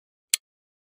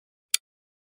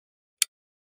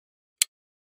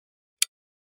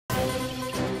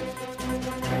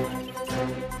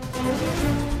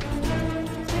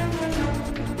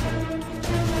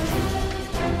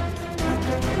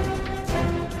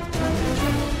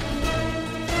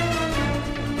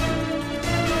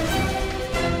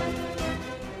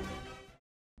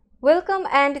Welcome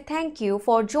and thank you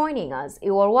for joining us.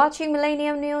 You are watching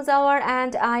Millennium News Hour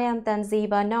and I am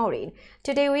Tanziba Naurin.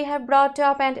 Today we have brought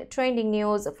top and trending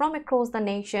news from across the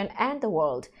nation and the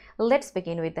world. Let's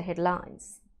begin with the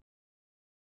headlines.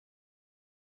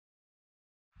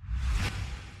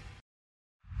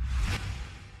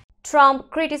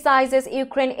 Trump criticizes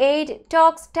Ukraine aid,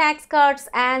 talks tax cuts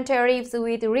and tariffs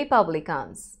with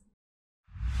Republicans.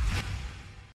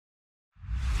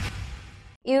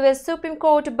 U.S. Supreme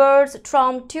Court bars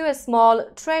Trump to a small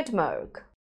trademark.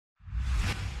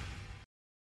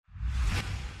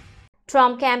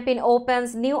 Trump campaign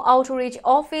opens new outreach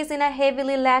office in a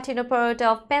heavily Latino part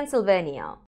of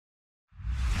Pennsylvania.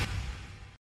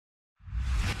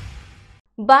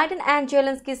 Biden and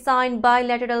Zelensky sign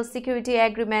bilateral security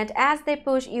agreement as they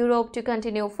push Europe to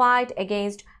continue fight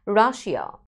against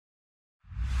Russia.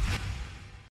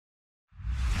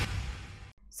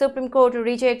 Supreme Court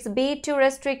rejects bid to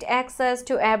restrict access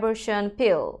to abortion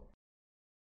pill.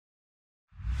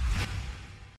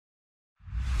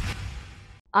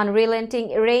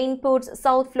 Unrelenting rain puts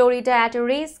South Florida at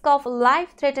risk of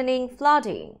life-threatening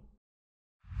flooding.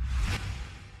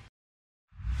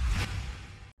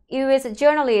 U.S.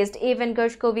 journalist Evan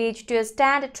Gershkovich to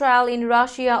stand trial in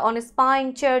Russia on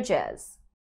spying charges.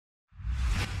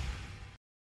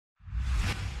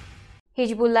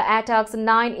 Hezbollah attacks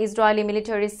 9 Israeli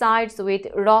military sites with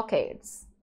rockets.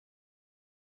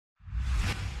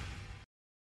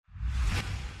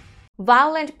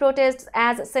 Violent protests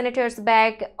as senators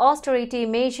back austerity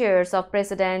measures of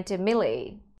President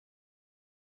Milley.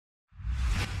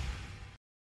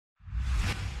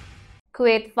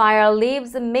 Kuwait fire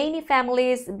leaves many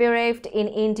families bereft in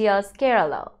India's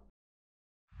Kerala.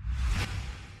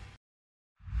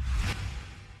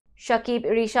 Shakib,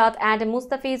 Rishat and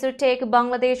Mustafizur take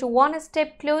Bangladesh one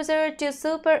step closer to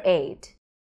Super 8.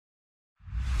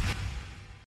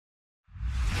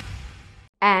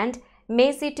 And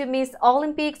Messi to miss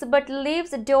Olympics but leaves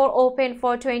door open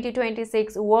for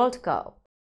 2026 World Cup.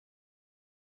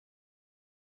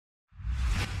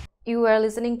 You are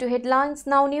listening to Headlines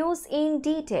Now News in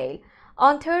detail.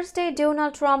 On Thursday,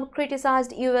 Donald Trump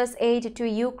criticized U.S. aid to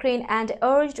Ukraine and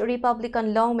urged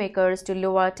Republican lawmakers to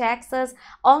lower taxes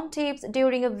on tips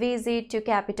during a visit to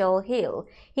Capitol Hill.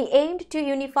 He aimed to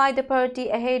unify the party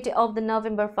ahead of the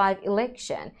November 5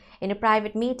 election. In a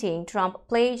private meeting, Trump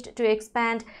pledged to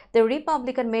expand the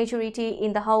Republican majority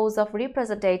in the House of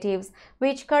Representatives,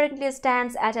 which currently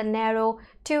stands at a narrow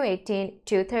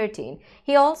 218-213.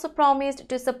 He also promised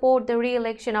to support the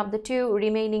re-election of the two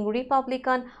remaining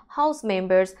Republican House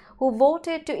members who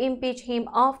voted to impeach him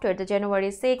after the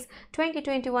January 6,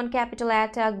 2021 Capitol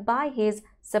attack by his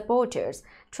supporters.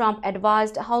 Trump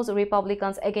advised House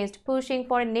Republicans against pushing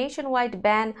for a nationwide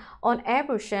ban on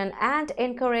abortion and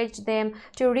encouraged them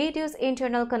to reduce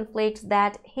internal conflicts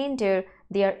that hinder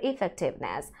their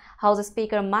effectiveness. House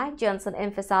Speaker Mike Johnson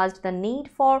emphasized the need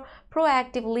for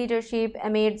proactive leadership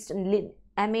amidst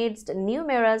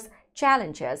numerous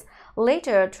challenges.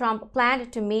 Later, Trump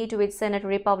planned to meet with Senate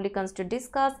Republicans to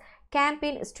discuss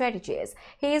campaign strategies.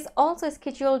 He is also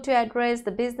scheduled to address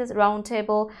the Business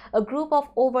Roundtable, a group of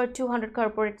over 200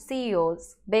 corporate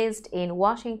CEOs based in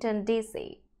Washington,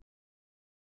 D.C.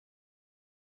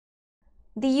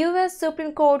 The U.S.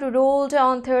 Supreme Court ruled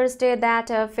on Thursday that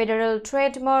a federal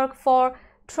trademark for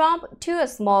Trump to a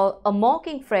small, a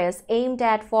mocking phrase aimed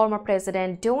at former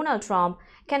President Donald Trump,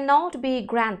 cannot be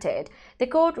granted. The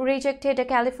court rejected a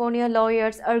California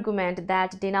lawyer's argument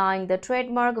that denying the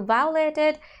trademark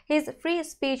violated his free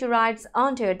speech rights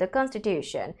under the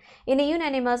Constitution. In a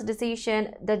unanimous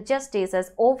decision, the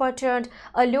justices overturned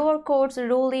a lower court's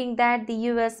ruling that the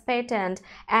U.S. Patent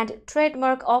and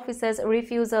Trademark Office's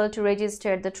refusal to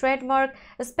register the trademark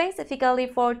specifically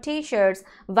for T-shirts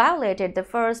violated the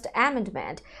First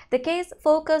Amendment. The case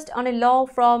focused on a law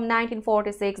from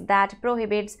 1946 that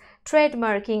prohibits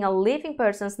trademarking a living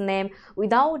person's name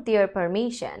without their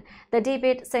permission. The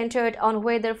debate centered on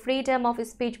whether freedom of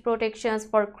speech protections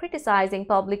for criticizing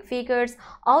public figures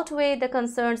outweigh the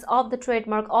concerns of the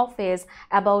Trademark Office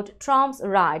about Trump's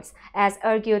rights, as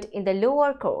argued in the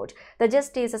lower court. The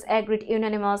justices agreed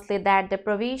unanimously that the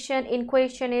provision in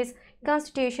question is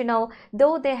constitutional,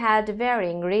 though they had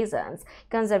varying reasons.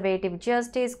 Conservative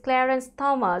Justice Clarence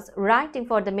Thomas, writing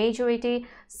for the majority,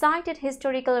 cited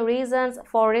historical reasons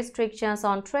for restrictions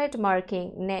on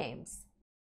trademarking names.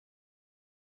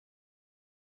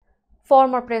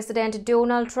 Former President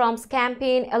Donald Trump's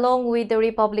campaign, along with the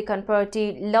Republican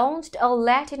Party, launched a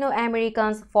Latino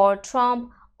Americans for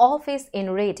Trump office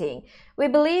in Reading. We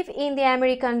believe in the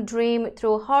American dream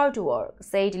through hard work,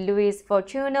 said Luis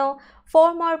Fortuno,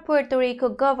 former Puerto Rico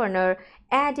governor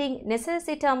adding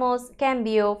necesitamos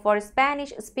cambio for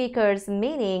Spanish speakers,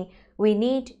 meaning we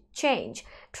need change.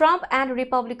 Trump and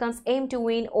Republicans aim to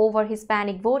win over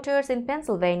Hispanic voters in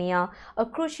Pennsylvania, a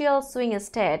crucial swing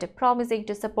state, promising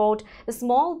to support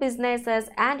small businesses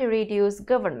and reduce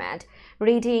government.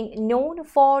 Reading, known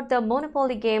for the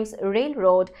Monopoly Games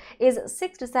Railroad, is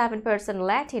 67%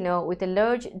 Latino with a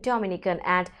large Dominican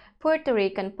and Puerto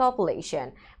Rican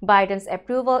population. Biden's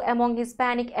approval among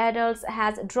Hispanic adults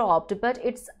has dropped, but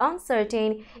it's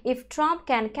uncertain if Trump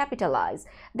can capitalize.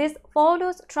 This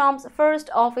follows Trump's first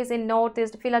office in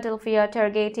Northeast Philadelphia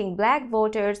targeting black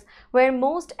voters, where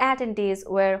most attendees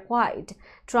were white.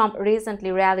 Trump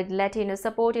recently rallied Latino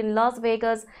support in Las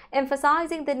Vegas,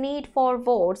 emphasizing the need for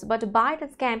votes, but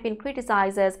Biden's campaign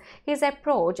criticizes his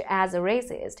approach as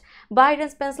racist.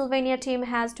 Biden's Pennsylvania team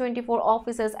has 24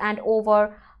 offices and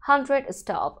over 100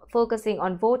 staff, focusing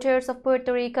on voters of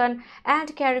Puerto Rican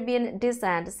and Caribbean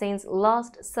descent since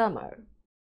last summer.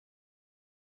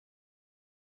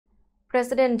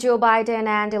 President Joe Biden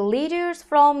and leaders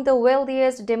from the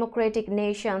wealthiest democratic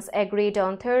nations agreed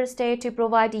on Thursday to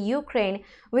provide Ukraine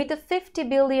with a $50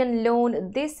 billion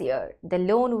loan this year. The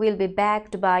loan will be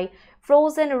backed by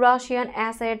frozen Russian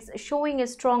assets, showing a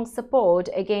strong support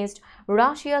against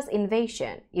Russia's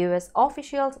invasion, U.S.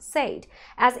 officials said.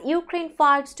 As Ukraine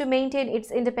fights to maintain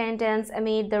its independence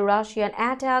amid the Russian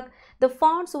attack, the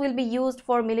funds will be used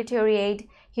for military aid,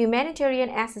 humanitarian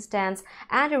assistance,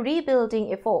 and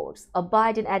rebuilding efforts, a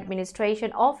Biden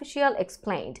administration official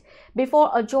explained. Before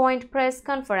a joint press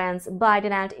conference,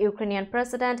 Biden and Ukrainian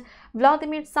President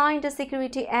Vladimir signed a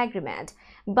security agreement.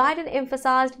 Biden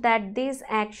emphasized that these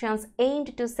actions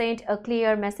aimed to send a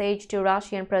clear message to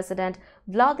Russian President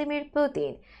Vladimir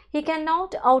Putin. He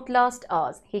cannot outlast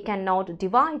us. He cannot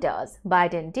divide us,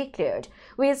 Biden declared.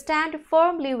 We stand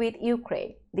firmly with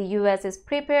Ukraine. The U.S. is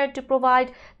prepared to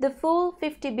provide the full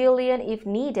 $50 billion if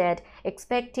needed,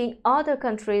 expecting other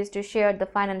countries to share the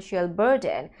financial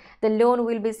burden. The loan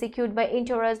will be secured by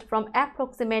interest from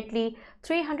approximately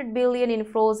 $300 billion in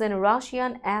frozen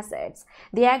Russian assets.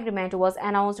 The agreement was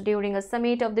announced during a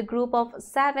summit of the Group of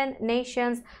 7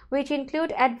 nations, which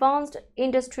include advanced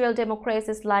industrial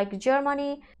democracies like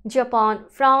Germany, Japan,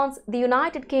 France, the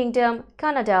United Kingdom,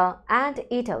 Canada, and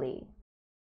Italy.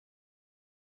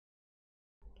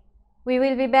 We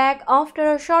will be back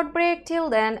after a short break. Till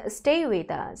then, stay with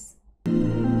us.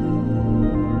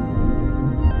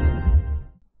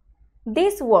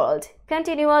 This world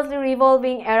continuously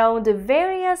revolving around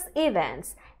various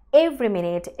events. Every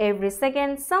minute, every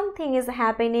second, something is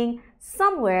happening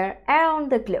somewhere around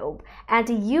the globe, and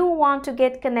you want to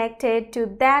get connected to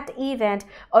that event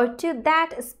or to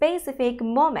that specific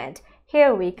moment.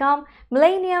 Here we come,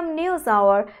 Millennium News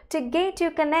Hour, to get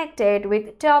you connected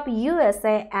with top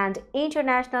USA and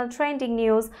international trending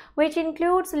news, which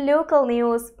includes local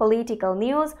news, political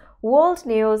news, world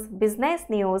news, business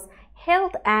news,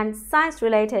 health and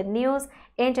science-related news,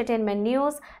 entertainment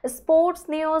news, sports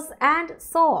news, and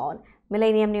so on.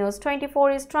 Millennium News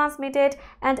 24 is transmitted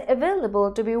and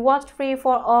available to be watched free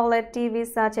for OLED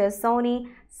TVs such as Sony,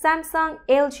 Samsung,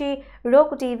 LG,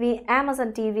 Roku TV,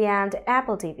 Amazon TV, and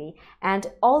Apple TV,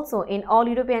 and also in all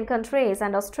European countries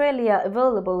and Australia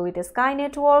available with Sky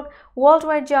Network,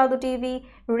 Worldwide Jago TV,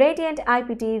 Radiant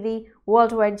IPTV,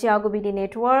 Worldwide Jago BD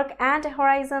Network, and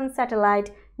Horizon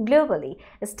Satellite globally.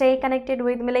 Stay connected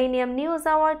with Millennium News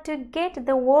Hour to get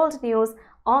the world news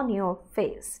on your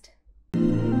feed.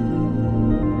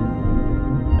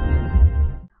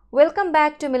 Welcome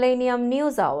back to Millennium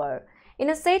News Hour. In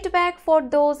a setback for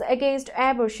those against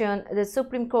abortion, the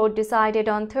Supreme Court decided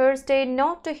on Thursday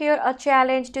not to hear a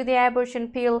challenge to the abortion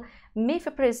pill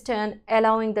mifepristone,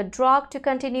 allowing the drug to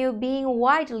continue being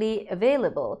widely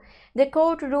available. The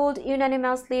court ruled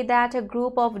unanimously that a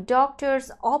group of doctors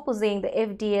opposing the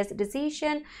FDA's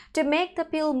decision to make the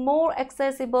pill more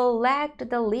accessible lacked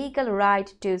the legal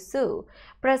right to sue.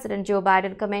 President Joe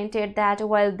Biden commented that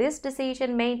while this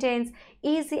decision maintains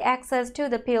easy access to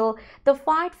the pill, the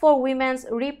fight for women's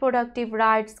reproductive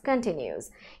rights continues.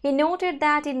 He noted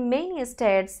that in many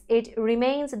states, it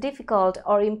remains difficult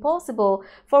or impossible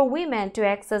for women to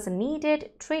access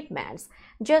needed treatments.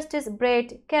 Justice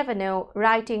Brett Kavanaugh,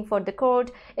 writing for the court,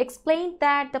 explained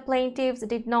that the plaintiffs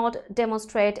did not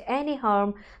demonstrate any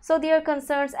harm, so their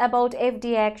concerns about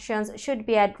FDA actions should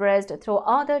be addressed through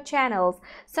other channels,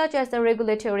 such as the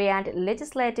regulatory and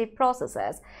legislative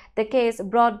processes. The case,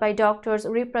 brought by doctors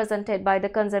represented by the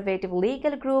conservative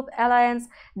legal group Alliance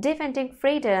Defending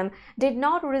Freedom, did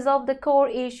not resolve the core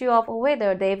issue of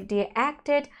whether the FDA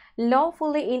acted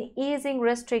lawfully in easing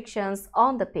restrictions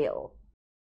on the pill.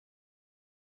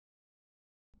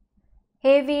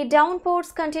 Heavy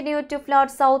downpours continued to flood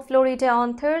South Florida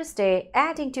on Thursday,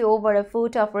 adding to over a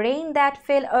foot of rain that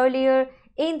fell earlier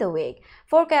in the week.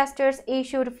 Forecasters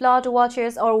issued flood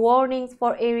watches or warnings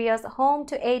for areas home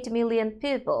to 8 million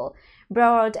people.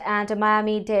 Broward and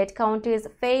Miami-Dade counties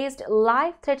faced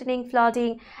life-threatening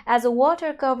flooding as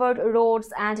water covered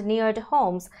roads and neared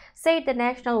homes, said the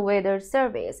National Weather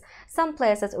Service. Some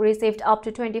places received up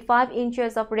to 25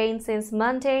 inches of rain since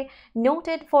Monday,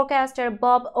 noted forecaster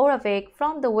Bob Oravec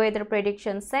from the Weather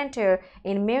Prediction Center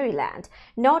in Maryland.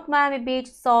 North Miami Beach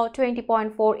saw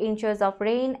 20.4 inches of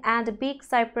rain, and Big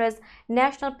Cypress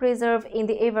National Preserve in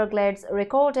the Everglades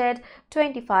recorded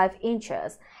 25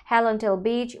 inches. Hallandale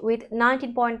Beach, with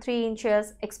 19.3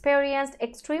 inches, experienced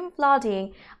extreme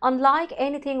flooding unlike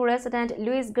anything resident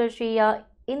Luis Garcia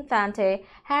Infante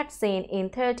had seen in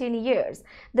 13 years.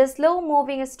 The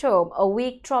slow-moving storm, a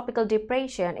weak tropical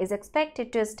depression, is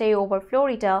expected to stay over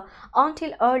Florida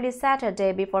until early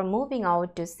Saturday before moving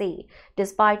out to sea.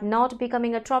 Despite not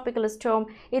becoming a tropical storm,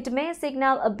 it may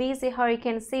signal a busy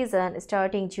hurricane season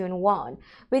starting June 1.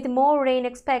 With more rain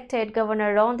expected,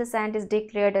 Governor Ron DeSantis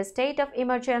declared a state of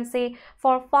emergency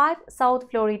for 5 South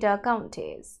Florida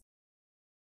counties.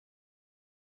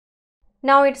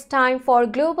 Now it's time for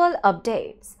global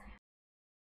updates.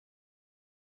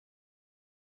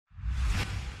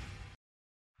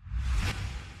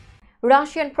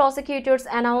 Russian prosecutors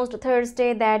announced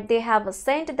Thursday that they have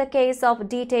sent the case of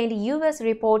detained U.S.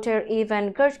 reporter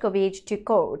Evan Gershkovich to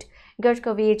court.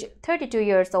 Gershkovich, 32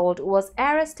 years old, was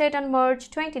arrested on March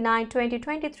 29,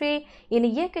 2023 in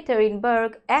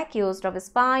Yekaterinburg, accused of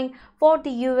spying for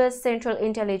the U.S. Central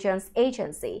Intelligence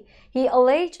Agency. He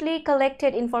allegedly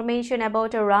collected information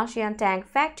about a Russian tank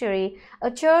factory, a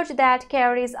charge that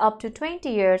carries up to 20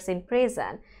 years in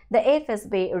prison. The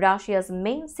FSB, Russia's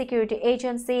main security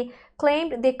agency,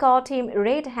 claimed they caught him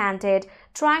red-handed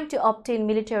trying to obtain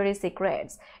military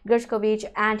secrets. Gershkovich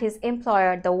and his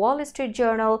employer, the Wall Street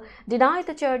Journal, denied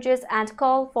the charges and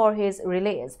called for his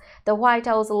release. The White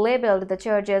House labeled the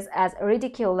charges as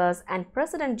ridiculous, and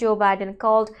President Joe Biden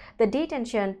called the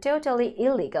detention totally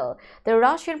illegal. The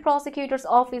Russian prosecutor's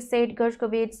office said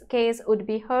Gershkovich's case would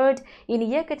be heard in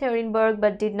Yekaterinburg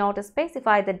but did not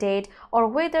specify the date or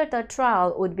whether the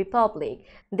trial would be public.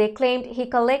 They claimed he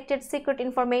collected secret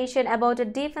information about a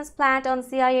defense plant on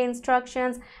CIA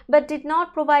instructions but did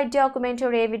not provide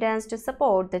documentary evidence to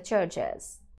support the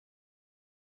charges.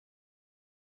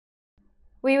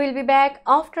 We will be back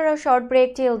after a short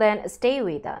break. Till then, stay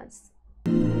with us.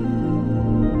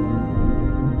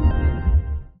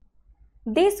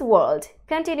 This world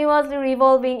continuously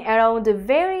revolving around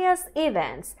various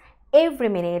events. Every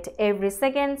minute, every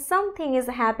second, something is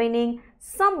happening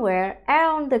somewhere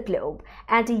around the globe,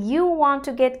 and you want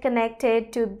to get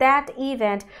connected to that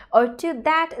event or to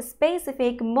that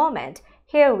specific moment.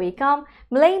 Here we come,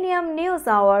 Millennium News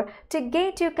Hour, to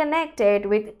get you connected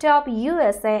with top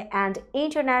USA and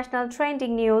international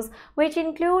trending news, which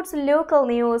includes local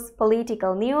news,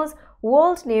 political news,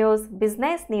 world news,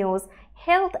 business news,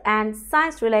 health and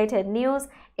science-related news,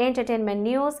 entertainment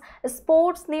news,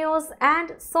 sports news,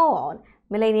 and so on.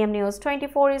 Millennium News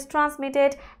 24 is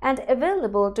transmitted and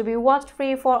available to be watched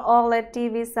free for OLED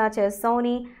TVs such as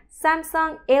Sony,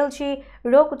 Samsung, LG,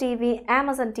 Roku TV,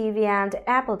 Amazon TV, and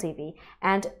Apple TV,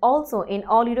 and also in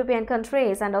all European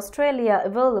countries and Australia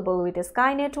available with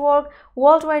Sky Network,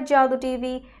 Worldwide Jago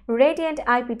TV, Radiant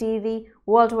IPTV,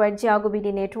 Worldwide Jago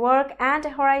BD Network, and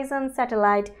Horizon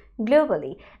Satellite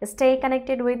globally. Stay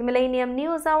connected with Millennium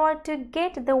News Hour to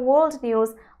get the world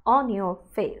news on your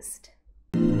fist.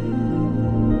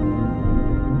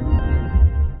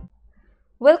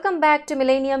 Welcome back to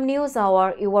Millennium News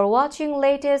Hour. You are watching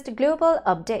latest global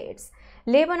updates.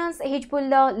 Lebanon's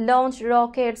Hezbollah launched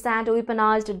rockets and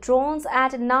weaponized drones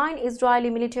at 9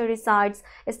 Israeli military sites,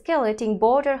 escalating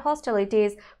border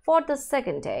hostilities for the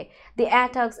second day. The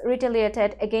attacks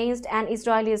retaliated against an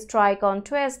Israeli strike on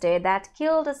Tuesday that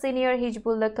killed a senior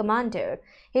Hezbollah commander.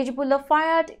 Hezbollah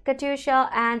fired Katyusha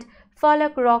and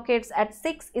Falak rockets at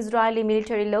 6 Israeli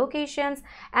military locations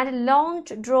and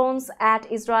launched drones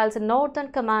at Israel's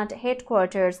Northern Command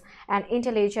headquarters, an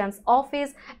intelligence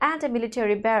office, and a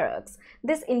military barracks.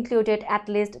 This included at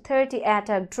least 30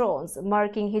 attack drones,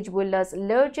 marking Hezbollah's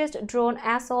largest drone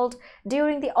assault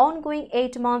during the ongoing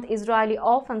 8-month Israeli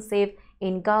offensive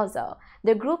in Gaza.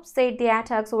 The group said the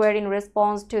attacks were in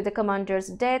response to the commander's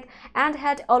death and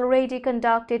had already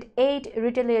conducted 8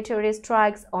 retaliatory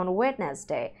strikes on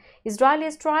Wednesday. Israeli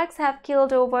strikes have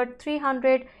killed over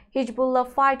 300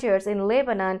 Hezbollah fighters in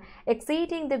Lebanon,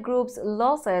 exceeding the group's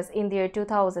losses in their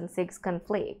 2006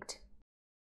 conflict.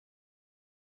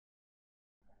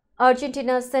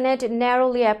 Argentina's Senate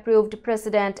narrowly approved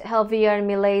President Javier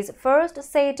Milei's first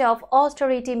set of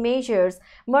austerity measures,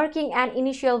 marking an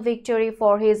initial victory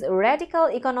for his radical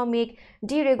economic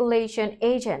deregulation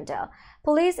agenda.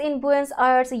 Police in Buenos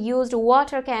Aires used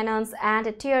water cannons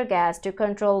and tear gas to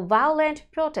control violent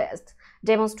protests.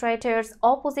 Demonstrators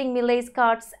opposing Milei's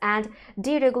cuts and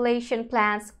deregulation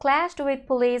plans clashed with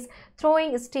police,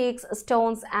 throwing sticks,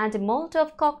 stones, and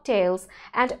Molotov cocktails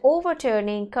and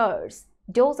overturning cars.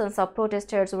 Dozens of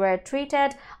protesters were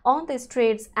treated on the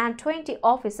streets and 20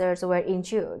 officers were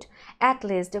injured. At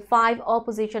least 5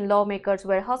 opposition lawmakers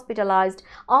were hospitalized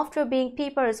after being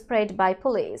pepper sprayed by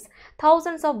police.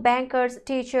 Thousands of bankers,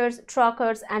 teachers,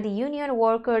 truckers, and union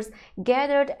workers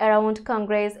gathered around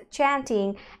Congress,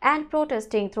 chanting and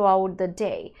protesting throughout the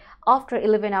day. After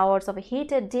 11 hours of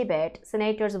heated debate,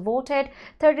 senators voted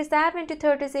 37 to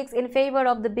 36 in favor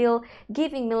of the bill,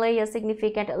 giving Milei a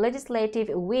significant legislative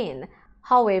win.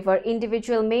 However,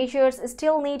 individual measures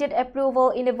still needed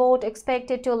approval in a vote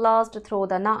expected to last through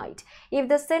the night. If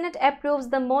the Senate approves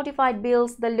the modified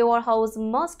bills, the lower house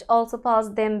must also pass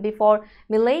them before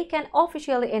Milei can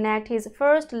officially enact his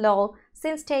first law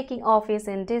since taking office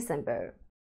in December.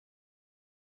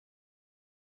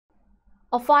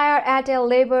 A fire at a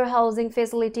labor housing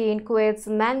facility in Kuwait's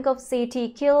Mangrove City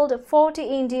killed 40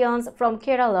 Indians from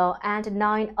Kerala and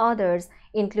 9 others,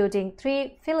 including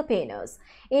 3 Filipinos.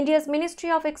 India's Ministry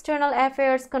of External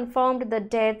Affairs confirmed the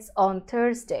deaths on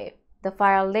Thursday. The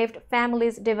fire left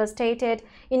families devastated,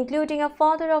 including a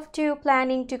father of 2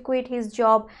 planning to quit his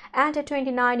job and a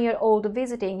 29-year-old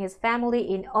visiting his family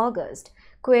in August.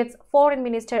 Kuwait's Foreign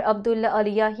Minister Abdullah Al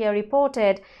Yahya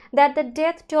reported that the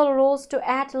death toll rose to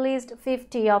at least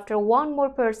 50 after 1 more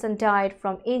person died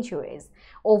from injuries.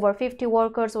 Over 50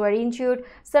 workers were injured,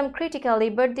 some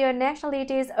critically, but their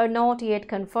nationalities are not yet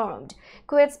confirmed.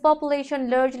 Kuwait's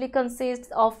population largely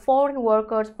consists of foreign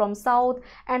workers from South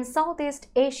and Southeast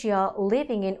Asia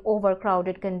living in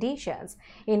overcrowded conditions.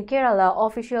 In Kerala,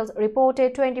 officials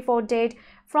reported 24 dead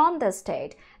from the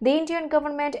state. The Indian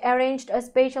government arranged a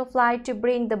special flight to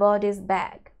bring the bodies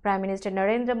back. Prime Minister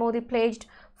Narendra Modi pledged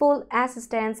full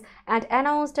assistance and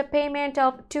announced a payment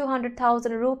of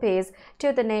 200,000 rupees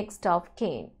to the next of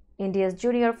kin. India's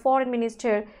junior Foreign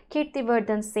Minister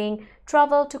Kirtivardhan Singh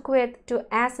traveled to Kuwait to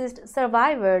assist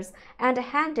survivors and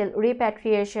handle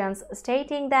repatriations,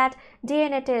 stating that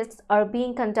DNA tests are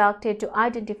being conducted to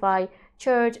identify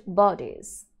charred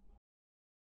bodies.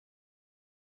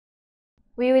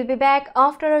 We will be back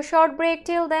after a short break.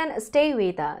 Till then, stay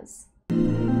with us.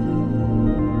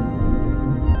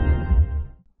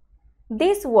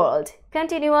 This world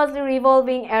continuously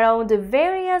revolving around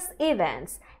various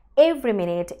events. Every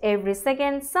minute, every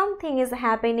second, something is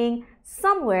happening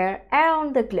somewhere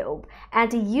around the globe,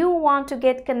 and you want to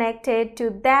get connected to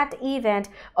that event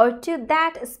or to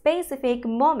that specific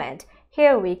moment.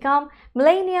 Here we come,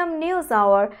 Millennium News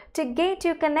Hour, to get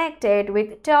you connected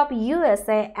with top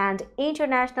USA and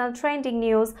international trending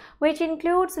news, which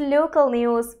includes local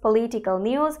news, political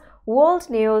news, world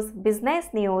news,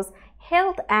 business news,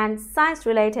 health and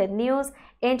science-related news,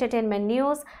 entertainment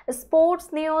news,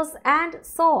 sports news, and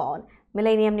so on.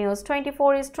 Millennium News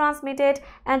 24 is transmitted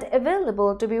and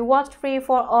available to be watched free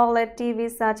for OLED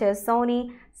TVs such as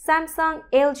Sony, Samsung,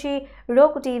 LG,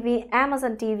 Roku TV,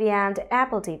 Amazon TV, and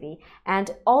Apple TV,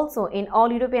 and also in all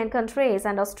European countries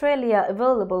and Australia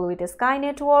available with Sky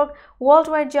Network,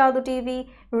 Worldwide Jago TV,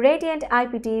 Radiant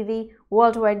IPTV,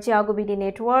 Worldwide Jago BD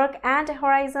Network, and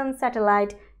Horizon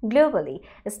Satellite globally.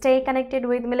 Stay connected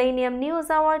with Millennium News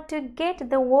Hour to get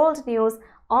the world news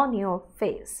on your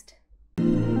fist.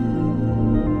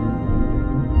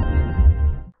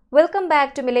 Welcome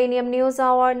back to Millennium News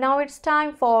Hour. Now it's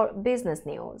time for business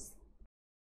news.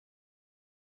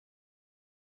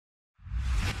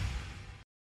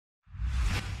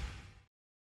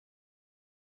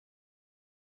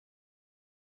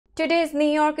 Today's New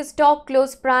York stock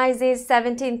close price is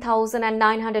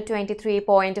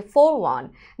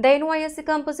 17,923.41. The NYSE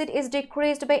Composite is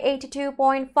decreased by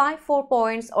 82.54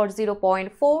 points or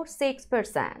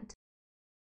 0.46%.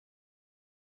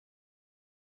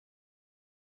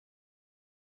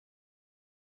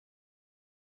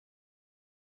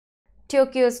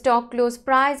 Tokyo stock close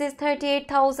price is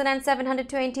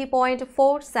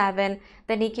 38,720.47.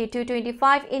 The Nikkei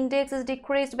 225 index is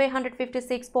decreased by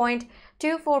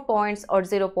 156.24 points or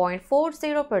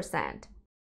 0.40%.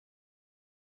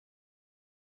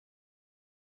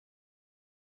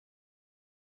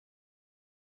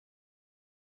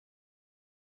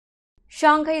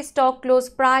 Shanghai stock close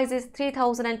price is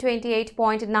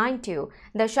 3,028.92.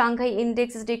 The Shanghai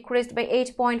index is decreased by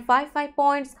 8.55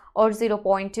 points or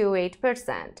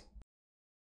 0.28%.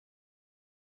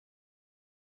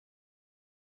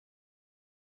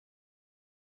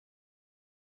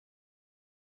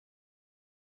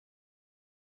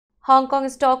 Hong Kong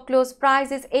stock close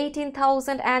price is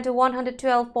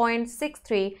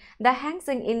 18,112.63. The Hang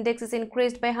Seng Index is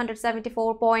increased by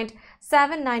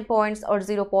 174.79 points or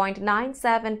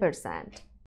 0.97%.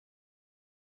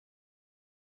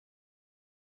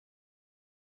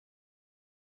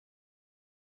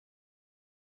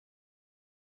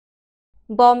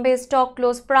 Bombay stock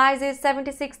close price is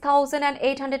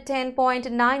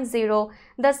 76,810.90.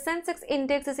 The Sensex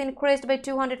Index is increased by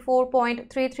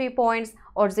 204.33 points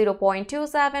or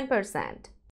 0.27%.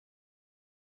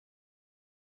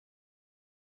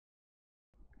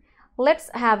 Let's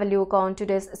have a look on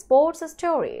today's sports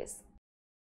stories.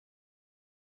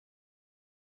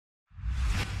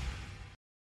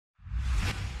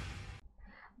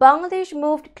 Bangladesh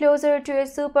moved closer to a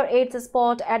Super 8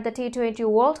 spot at the T20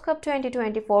 World Cup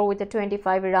 2024 with a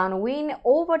 25-run win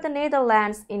over the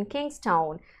Netherlands in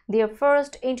Kingstown, their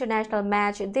first international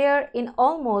match there in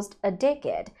almost a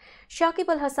decade. Shakib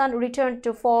Al Hasan returned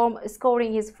to form,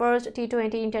 scoring his first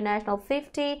T20 international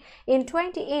 50 in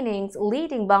 20 innings,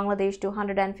 leading Bangladesh to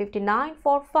 159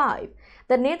 for 5.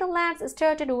 The Netherlands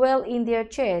started well in their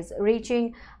chase,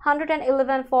 reaching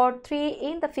 111 for 3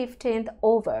 in the 15th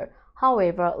over.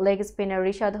 However, leg spinner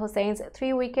Rishad Hossain's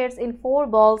 3 wickets in 4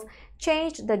 balls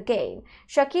changed the game.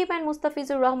 Shakib and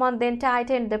Mustafizur Rahman then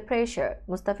tightened the pressure.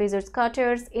 Mustafizur's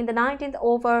cutters in the 19th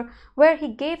over, where he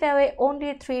gave away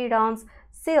only 3 runs,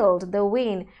 sealed the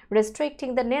win,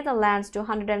 restricting the Netherlands to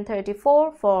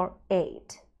 134 for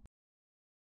 8.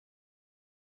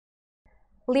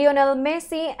 Lionel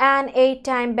Messi, an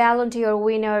 8-time Ballon d'Or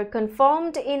winner,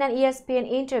 confirmed in an ESPN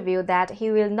interview that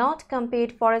he will not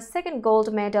compete for a second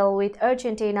gold medal with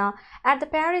Argentina at the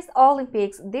Paris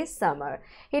Olympics this summer.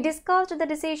 He discussed the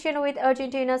decision with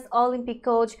Argentina's Olympic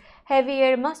coach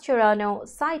Javier Mascherano,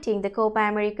 citing the Copa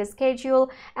America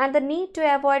schedule and the need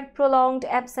to avoid prolonged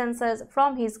absences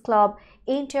from his club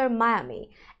Inter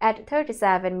Miami. At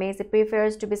 37, Messi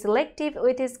prefers to be selective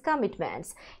with his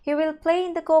commitments. He will play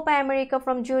in the Copa America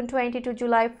from June 20 to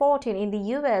July 14 in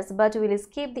the US, but will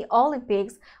skip the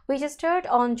Olympics, which start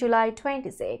on July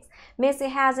 26. Messi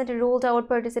hasn't ruled out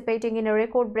participating in a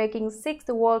record-breaking 6th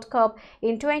World Cup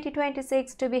in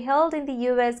 2026 to be held in the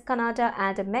US, Canada,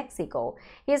 and Mexico.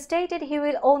 He stated he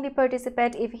will only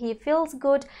participate if he feels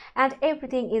good and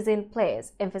everything is in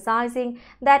place, emphasizing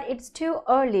that it's too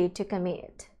early to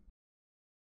commit.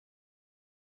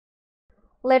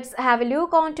 Let's have a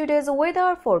look on today's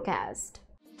weather forecast.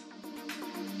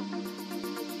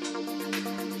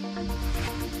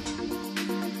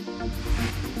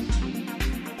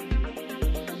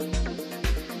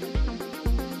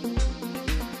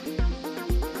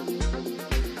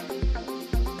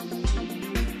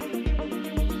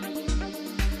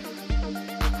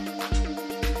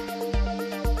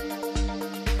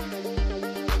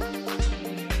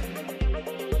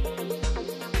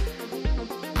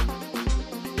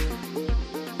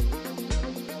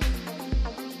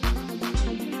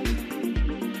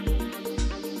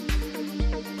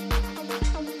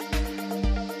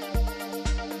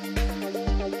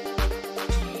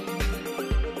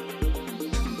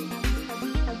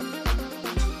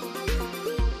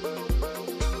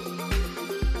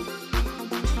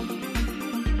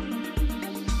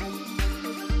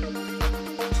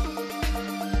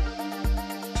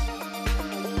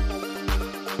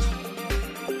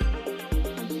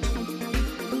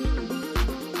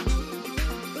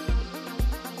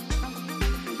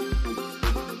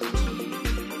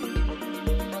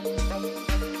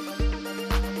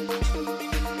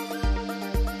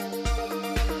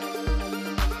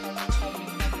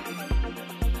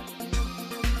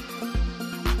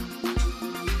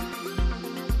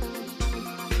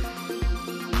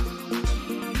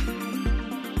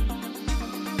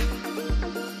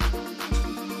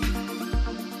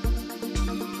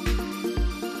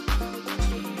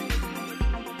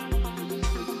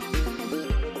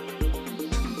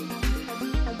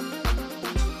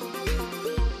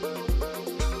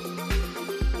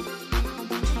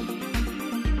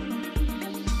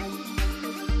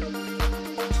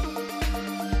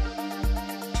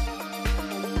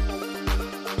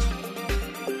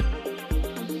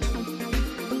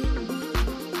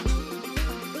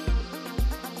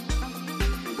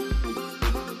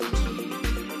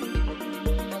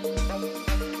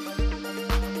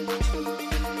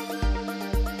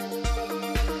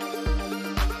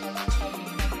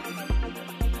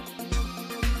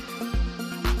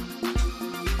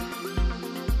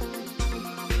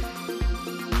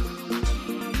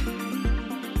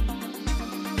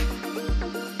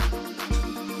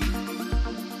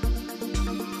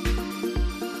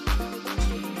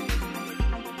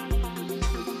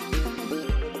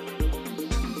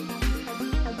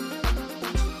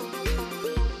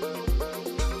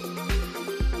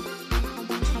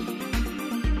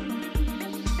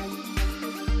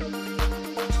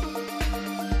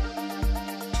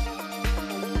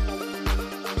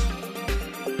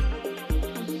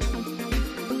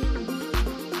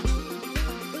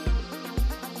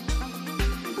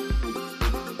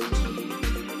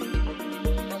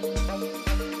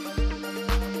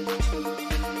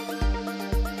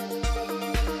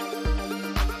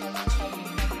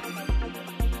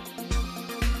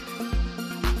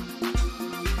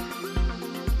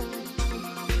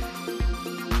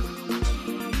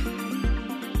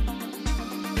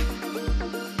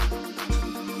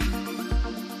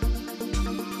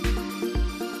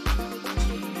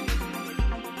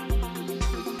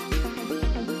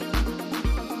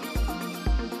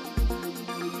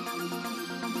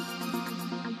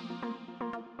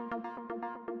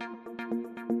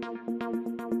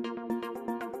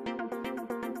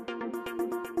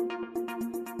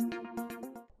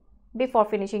 Before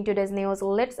finishing today's news,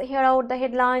 let's hear out the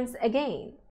headlines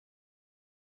again.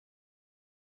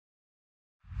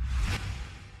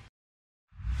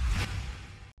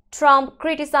 Trump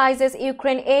criticizes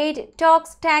Ukraine aid,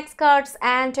 talks tax cuts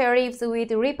and tariffs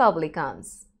with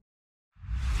Republicans.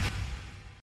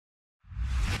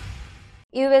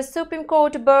 U.S. Supreme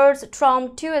Court bars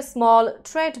Trump to a small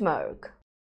trademark.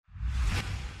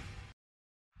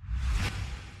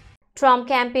 Trump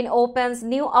campaign opens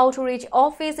new outreach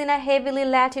office in a heavily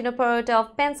Latino part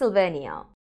of Pennsylvania.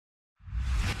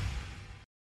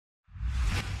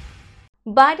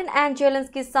 Biden and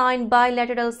Zelensky sign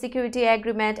bilateral security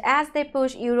agreement as they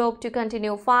push Europe to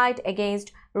continue fight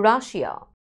against Russia.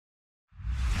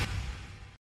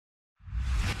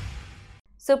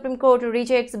 Supreme Court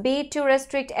rejects bid to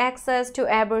restrict access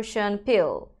to abortion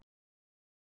pill.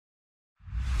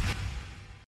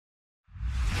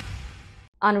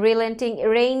 Unrelenting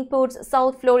rain puts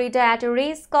South Florida at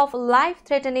risk of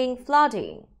life-threatening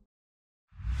flooding.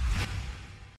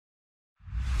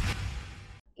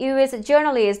 U.S.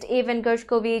 journalist Evan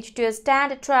Gershkovich to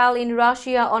stand trial in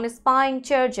Russia on spying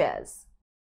charges.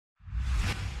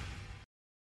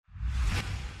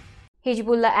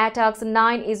 Hezbollah attacks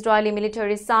 9 Israeli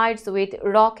military sites with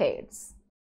rockets.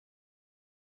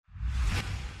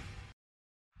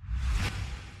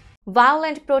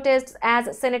 Violent protests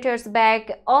as senators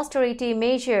back austerity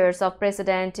measures of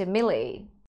President Milley.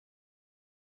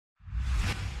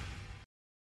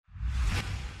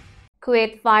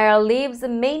 Kuwait fire leaves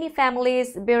many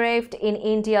families bereft in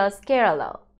India's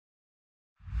Kerala.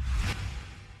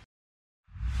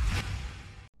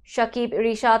 Shakib,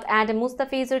 Rishat and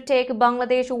Mustafizur take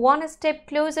Bangladesh one step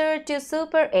closer to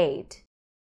Super 8.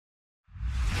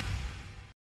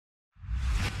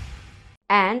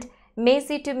 And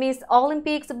Messi to miss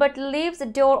Olympics but leaves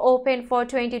door open for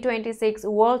 2026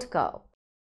 World Cup.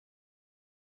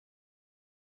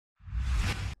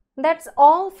 That's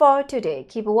all for today.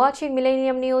 Keep watching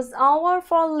Millennium News Hour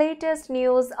for latest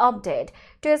news update.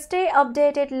 To stay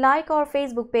updated, like our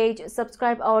Facebook page,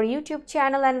 subscribe our YouTube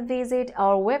channel and visit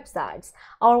our websites.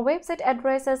 Our website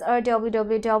addresses are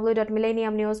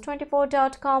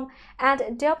www.millenniumnews24.com and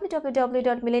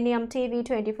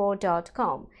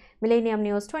www.millenniumtv24.com. Millennium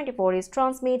News 24 is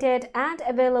transmitted and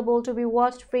available to be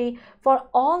watched free for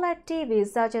all at TVs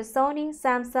such as Sony,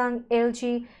 Samsung,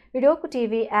 LG, Roku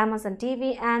TV, Amazon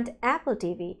TV and Apple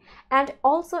TV, and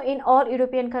also in all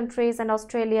European countries and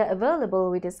Australia available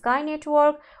with Sky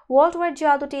Network, Worldwide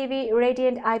Jadoo TV,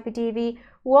 Radiant IPTV,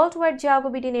 Worldwide Jago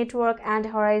BD Network and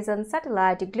Horizon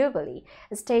Satellite globally.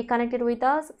 Stay connected with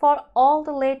us for all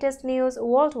the latest news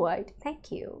worldwide.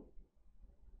 Thank you.